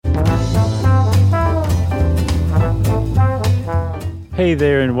Hey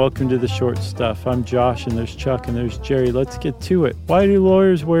there, and welcome to The Short Stuff. I'm Josh, and there's Chuck, and there's Jerry. Let's get to it. Why do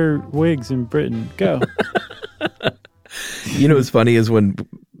lawyers wear wigs in Britain? Go. You know what's funny is when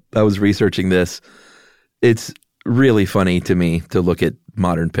I was researching this, it's really funny to me to look at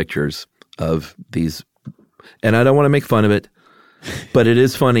modern pictures of these, and I don't want to make fun of it, but it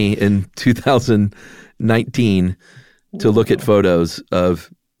is funny in 2019 to look at photos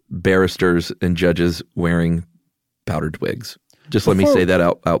of barristers and judges wearing powdered wigs. Just let me say that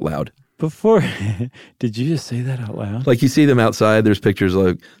out loud. Did you just say that out loud? Like you see them outside, there's pictures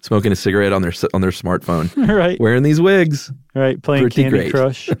of smoking a cigarette on their smartphone. Right. Wearing these wigs. Right, playing Pretty Candy great.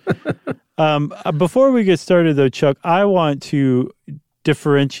 Crush. Before we get started though, Chuck, I want to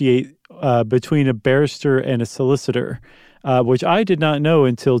differentiate between a barrister and a solicitor. Which I did not know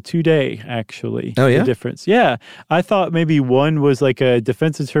until today, actually. Oh, yeah? The difference. Yeah. I thought maybe one was like a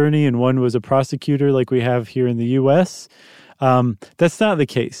defense attorney and one was a prosecutor like we have here in the U.S. That's not the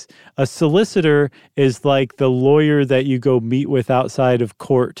case. A solicitor is like the lawyer that you go meet with outside of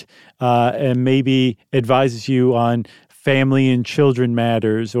court and maybe advises you on family and children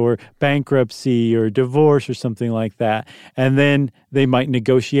matters or bankruptcy or divorce or something like that. And then they might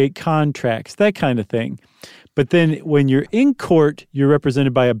negotiate contracts, that kind of thing. But then when you're in court, you're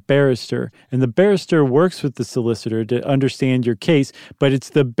represented by a barrister, and the barrister works with the solicitor to understand your case, but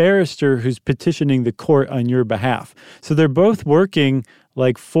it's the barrister who's petitioning the court on your behalf. So they're both working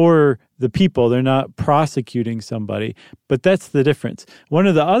like for the people. They're not prosecuting somebody, but that's the difference. One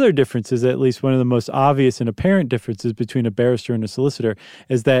of the other differences, at least one of the most obvious and apparent differences between a barrister and a solicitor,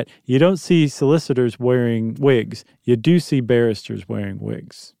 is that you don't see solicitors wearing wigs. You do see barristers wearing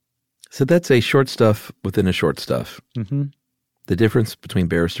wigs. So that's a short stuff within a short stuff. Mm-hmm. The difference between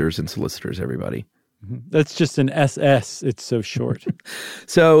barristers and solicitors, everybody. Mm-hmm. That's just an SS. It's so short.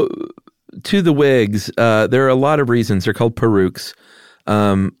 So to the wigs, there are a lot of reasons. They're called perukes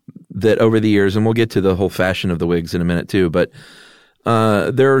that over the years, and we'll get to the whole fashion of the wigs in a minute too, but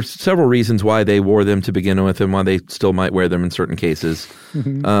there are several reasons why they wore them to begin with and why they still might wear them in certain cases.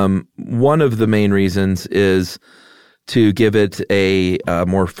 Mm-hmm. One of the main reasons is to give it a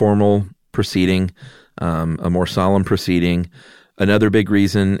more formal proceeding, a more solemn proceeding. Another big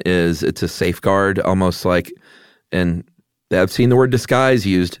reason is it's a safeguard, almost like, and I've seen the word disguise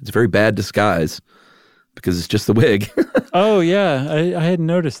used. It's a very bad disguise because it's just the wig. Oh, yeah. I hadn't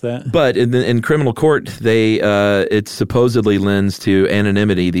noticed that. But in criminal court, it supposedly lends to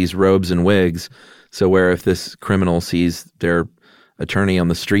anonymity, these robes and wigs. So where if this criminal sees their attorney on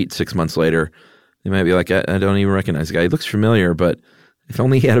the street 6 months later, they might be like, I don't even recognize the guy. He looks familiar, but if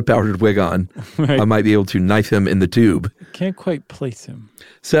only he had a powdered wig on, right, I might be able to knife him in the tube. Can't quite place him.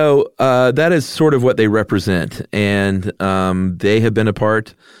 So that is sort of what they represent. And they have been a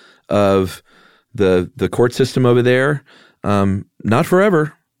part of the court system over there, not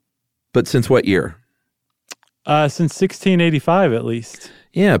forever, but since what year? Since 1685, at least.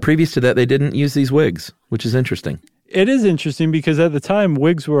 Yeah, previous to that, they didn't use these wigs, which is interesting. It is interesting because at the time,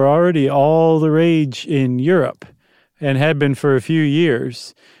 wigs were already all the rage in Europe and had been for a few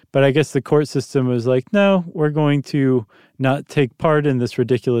years. But I guess the court system was like, no, we're going to not take part in this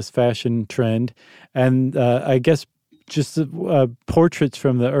ridiculous fashion trend. And I guess just portraits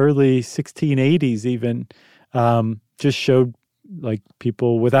from the early 1680s even just showed like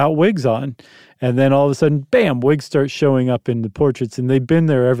people without wigs on. And then all of a sudden, bam, wigs start showing up in the portraits, and they've been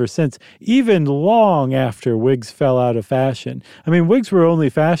there ever since, even long after wigs fell out of fashion. I mean, wigs were only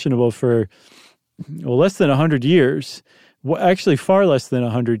fashionable for, less than 100 years. Well, actually, far less than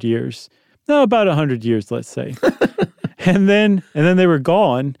 100 years. No, about 100 years, let's say. and then they were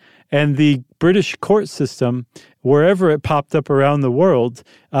gone, and the British court system, wherever it popped up around the world,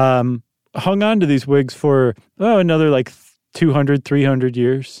 hung on to these wigs for, another like 200, 300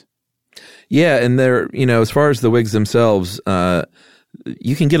 years. Yeah, and they're, as far as the wigs themselves,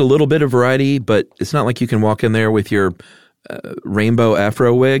 you can get a little bit of variety, but it's not like you can walk in there with your rainbow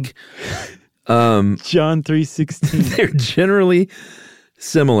afro wig. John 3:16. They're generally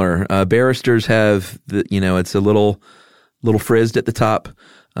similar. Barristers have, it's a little frizzed at the top.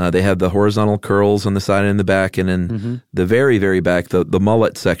 They have the horizontal curls on the side and the back, and in the very, very back, the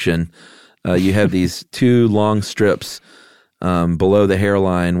mullet section, you have these two long strips below the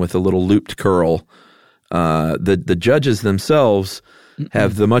hairline with a little looped curl. The judges themselves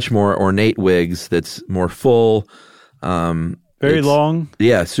have the much more ornate wigs that's more full. Very long.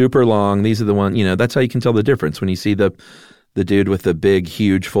 Yeah, super long. These are the ones, that's how you can tell the difference. When you see the dude with the big,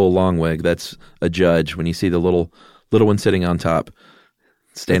 huge, full, long wig, that's a judge. When you see the little one sitting on top,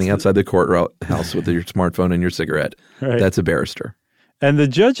 standing outside the courthouse with your smartphone and your cigarette, right, that's a barrister. And the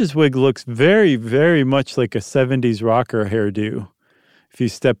judge's wig looks very, very much like a 70s rocker hairdo. if you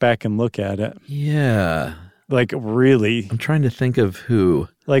step back and look at it. Yeah. Like, really. I'm trying to think of who.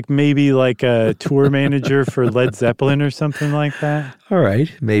 Like, maybe like a tour manager for Led Zeppelin or something like that. All right,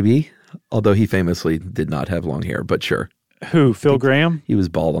 maybe. Although he famously did not have long hair, but sure. Who? Phil Graham? He was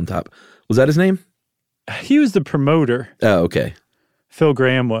bald on top. Was that his name? He was the promoter. Oh, okay. Phil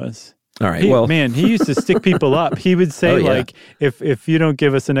Graham was. All right. He used to stick people up. He would say, like, if you don't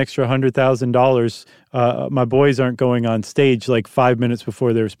give us an extra $100,000, my boys aren't going on stage like 5 minutes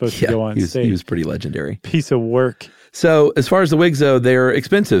before they were supposed to go on stage. He was pretty legendary. Piece of work. So as far as the wigs, though, they're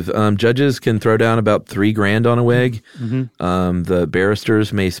expensive. Judges can throw down about $3,000 on a wig. Mm-hmm. The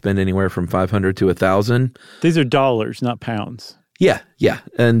barristers may spend anywhere from $500 to $1,000. These are dollars, not pounds. Yeah,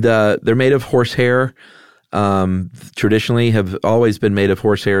 and they're made of horsehair. Traditionally have always been made of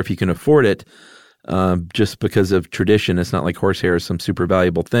horsehair if you can afford it, just because of tradition. It's not like horsehair is some super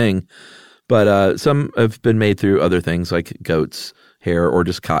valuable thing, but some have been made through other things like goat's hair or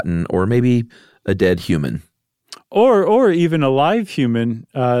just cotton or maybe a dead human. Or even a live human.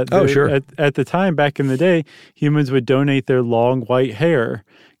 Sure. At the time, back in the day, humans would donate their long white hair,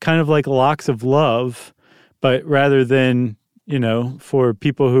 kind of like locks of love, but rather than, for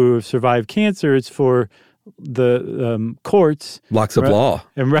people who have survived cancer, it's for the courts. Locks of law.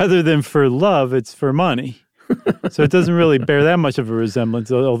 And rather than for love, it's for money. So it doesn't really bear that much of a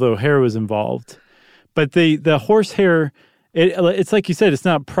resemblance, although hair was involved. But the horse hair, it's like you said, it's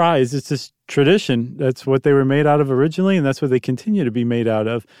not prized. It's just tradition. That's what they were made out of originally, and that's what they continue to be made out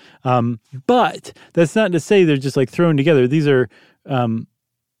of. But that's not to say they're just like thrown together. These are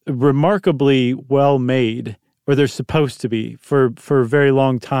remarkably well made. Or they're supposed to be. For a very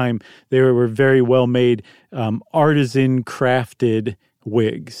long time, they were very well-made, artisan-crafted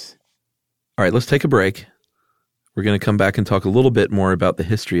wigs. All right, let's take a break. We're going to come back and talk a little bit more about the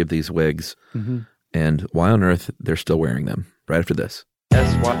history of these wigs and why on earth they're still wearing them right after this. Stuff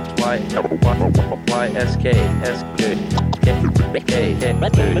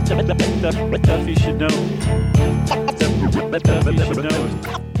you should know.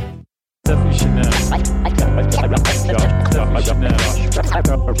 Stuff you should know. Stuff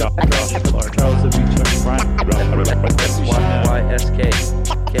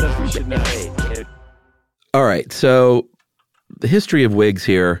you should know. All right, so the history of wigs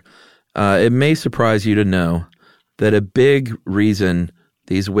here, it may surprise you to know that a big reason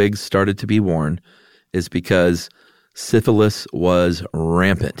these wigs started to be worn is because syphilis was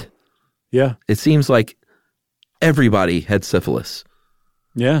rampant. Yeah. It seems like everybody had syphilis.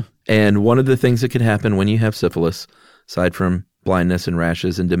 Yeah. And one of the things that can happen when you have syphilis, aside from blindness and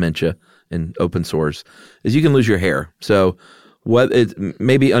rashes and dementia and open sores, is you can lose your hair. So what it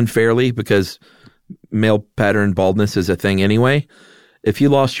maybe unfairly, because male pattern baldness is a thing anyway, if you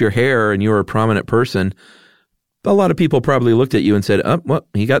lost your hair and you were a prominent person, a lot of people probably looked at you and said, oh, well,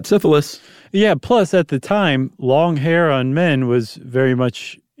 he got syphilis. Yeah, plus at the time, long hair on men was very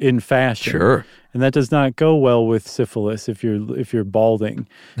much in fashion. Sure. And that does not go well with syphilis if you're balding.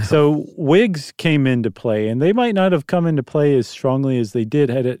 So wigs came into play, and they might not have come into play as strongly as they did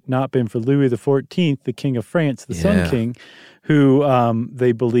had it not been for Louis XIV, the King of France, the Sun King, who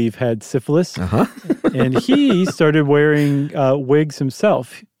they believe had syphilis. And he started wearing wigs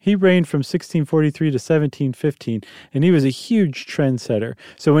himself. He reigned from 1643 to 1715, and he was a huge trendsetter.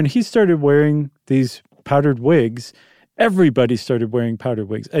 So when he started wearing these powdered wigs, everybody started wearing powdered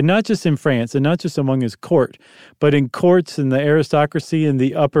wigs, and not just in France and not just among his court, but in courts and the aristocracy and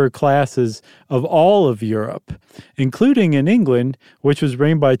the upper classes of all of Europe, including in England, which was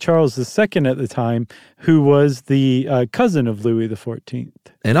reigned by Charles II at the time, who was the cousin of Louis XIV.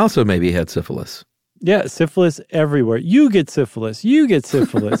 And also maybe had syphilis. Yeah, syphilis everywhere. You get syphilis. You get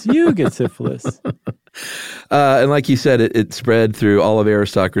syphilis. You get syphilis. And like you said, it spread through all of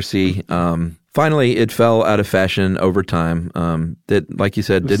aristocracy. Finally, it fell out of fashion over time. That, like you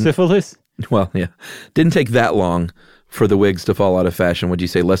said, didn't syphilis. Well, yeah, didn't take that long for the wigs to fall out of fashion. Would you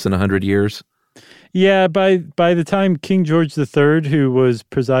say less than 100 years? Yeah, by the time King George III, who was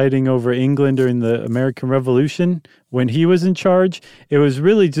presiding over England during the American Revolution, when he was in charge, it was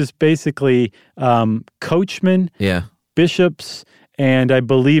really just basically coachmen, bishops, and I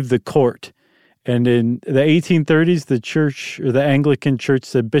believe the court. And in the 1830s, the church, or the Anglican church,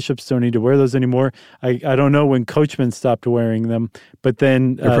 said bishops don't need to wear those anymore. I don't know when coachmen stopped wearing them, but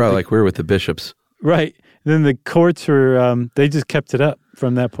then... They're probably like, we're with the bishops. Right. Then the courts were, they just kept it up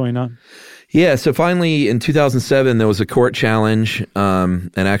from that point on. Yeah, so finally in 2007, there was a court challenge, an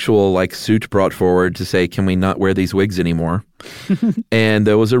actual suit brought forward to say, can we not wear these wigs anymore? And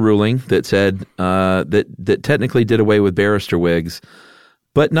there was a ruling that said that technically did away with barrister wigs,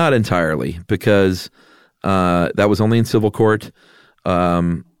 but not entirely, because that was only in civil court.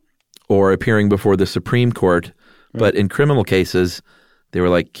 or appearing before the Supreme Court. Right. But in criminal cases, they were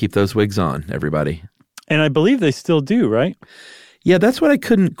like, keep those wigs on, everybody. And I believe they still do, right? Yeah, that's what I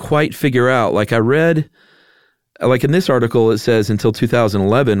couldn't quite figure out. Like I read, like in this article, it says until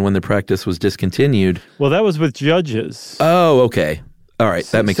 2011 when the practice was discontinued. Well, that was with judges. Oh, okay. All right.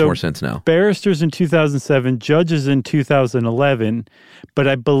 That makes more sense now. Barristers in 2007, judges in 2011. But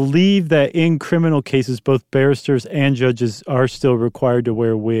I believe that in criminal cases, both barristers and judges are still required to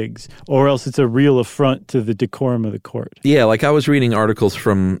wear wigs, or else it's a real affront to the decorum of the court. Yeah, like I was reading articles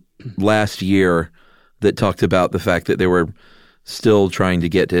from last year that talked about the fact that they were still trying to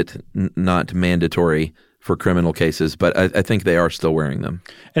get it not mandatory for criminal cases, but I think they are still wearing them.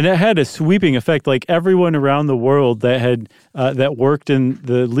 And it had a sweeping effect. Like everyone around the world that had that worked in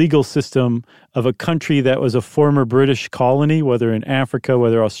the legal system of a country that was a former British colony, whether in Africa,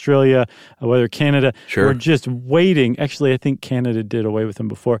 whether Australia, whether Canada, were just waiting. Actually, I think Canada did away with them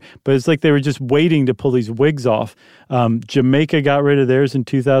before, but it's like they were just waiting to pull these wigs off. Jamaica got rid of theirs in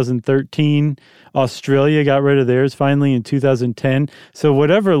 2013. Australia got rid of theirs finally in 2010. So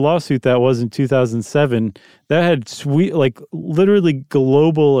whatever lawsuit that was in 2007, that had literally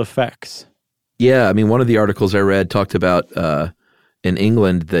global effects. Yeah, I mean, one of the articles I read talked about in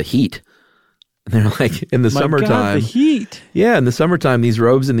England the heat. They're like in the summertime. God, the heat. Yeah, in the summertime, these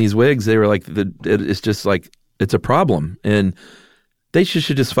robes and these wigs, they were like it's just like it's a problem, and they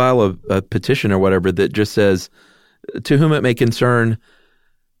should just file a petition or whatever that just says, "To whom it may concern,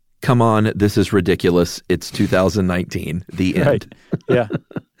 come on, this is ridiculous. It's 2019. The end." Right. Yeah.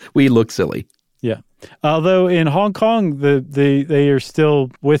 We look silly. Yeah. Although in Hong Kong, they are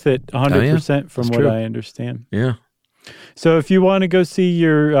still with it 100% from what I understand. Yeah. So if you want to go see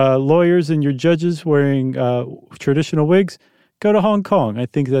your lawyers and your judges wearing traditional wigs, go to Hong Kong. I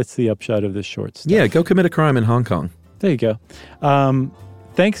think that's the upshot of this short stuff. Yeah, go commit a crime in Hong Kong. There you go.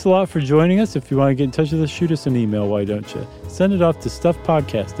 Thanks a lot for joining us. If you want to get in touch with us, shoot us an email, why don't you? Send it off to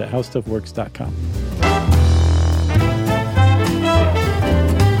stuffpodcast@howstuffworks.com.